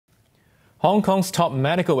Hong Kong's top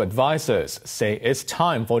medical advisors say it's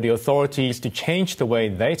time for the authorities to change the way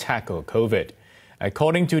they tackle COVID.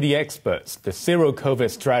 According to the experts, the zero-COVID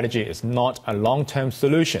strategy is not a long-term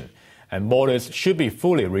solution, and borders should be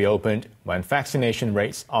fully reopened when vaccination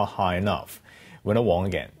rates are high enough. Winner Wong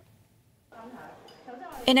again.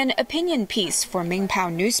 In an opinion piece for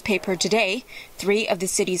Mingpao newspaper today, 3 of the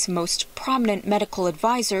city's most prominent medical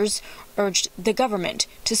advisors urged the government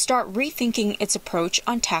to start rethinking its approach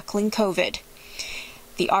on tackling COVID.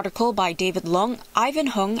 The article by David Leung, Ivan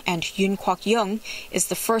Hung, and Yun Kwok Yung is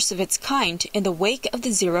the first of its kind in the wake of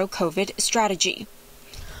the zero-COVID strategy.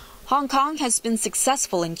 Hong Kong has been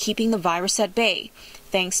successful in keeping the virus at bay,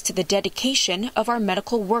 thanks to the dedication of our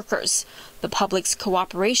medical workers, the public's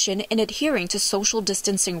cooperation in adhering to social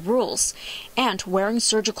distancing rules, and wearing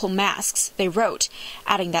surgical masks, they wrote,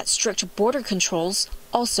 adding that strict border controls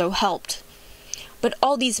also helped. But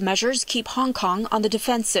all these measures keep Hong Kong on the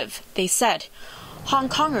defensive, they said. Hong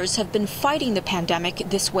Kongers have been fighting the pandemic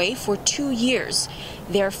this way for 2 years.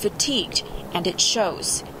 They're fatigued, and it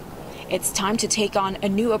shows. It's time to take on a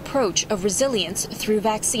new approach of resilience through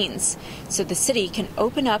vaccines, so the city can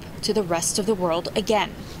open up to the rest of the world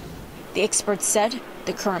again. The experts said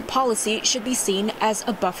the current policy should be seen as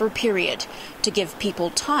a buffer period to give people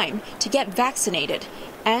time to get vaccinated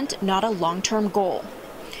and not a long-term goal.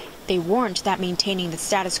 They warned that maintaining the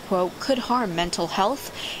status quo could harm mental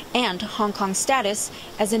health and Hong Kong's status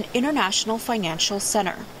as an international financial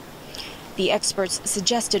center. The experts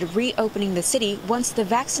suggested reopening the city once the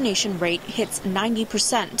vaccination rate hits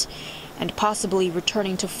 90% and possibly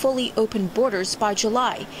returning to fully open borders by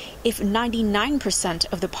July if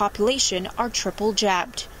 99% of the population are triple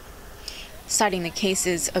jabbed. Citing the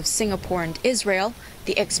cases of Singapore and Israel,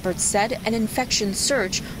 the experts said an infection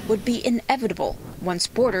surge would be inevitable once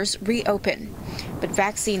borders reopen, but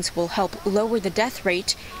vaccines will help lower the death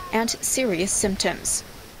rate and serious symptoms.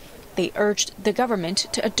 They urged the government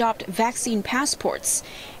to adopt vaccine passports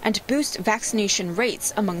and boost vaccination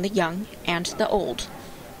rates among the young and the old.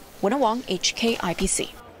 Winner Wong,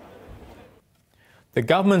 HKIBC. The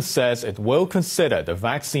government says it will consider the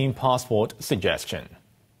vaccine passport suggestion.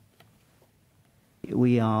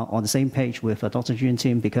 We are on the same page with Dr. Jun's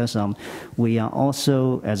team because we are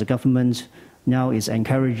also, as a government, now is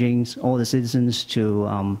encouraging all the citizens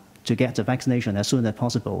to get the vaccination as soon as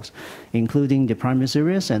possible, including the primary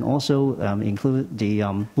series and also include the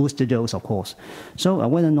booster dose, of course. So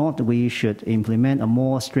whether or not we should implement a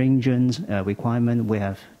more stringent requirement, we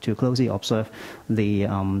have to closely observe the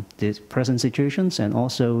present situations and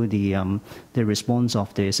also the response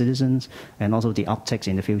of the citizens and also the upticks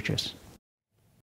in the futures.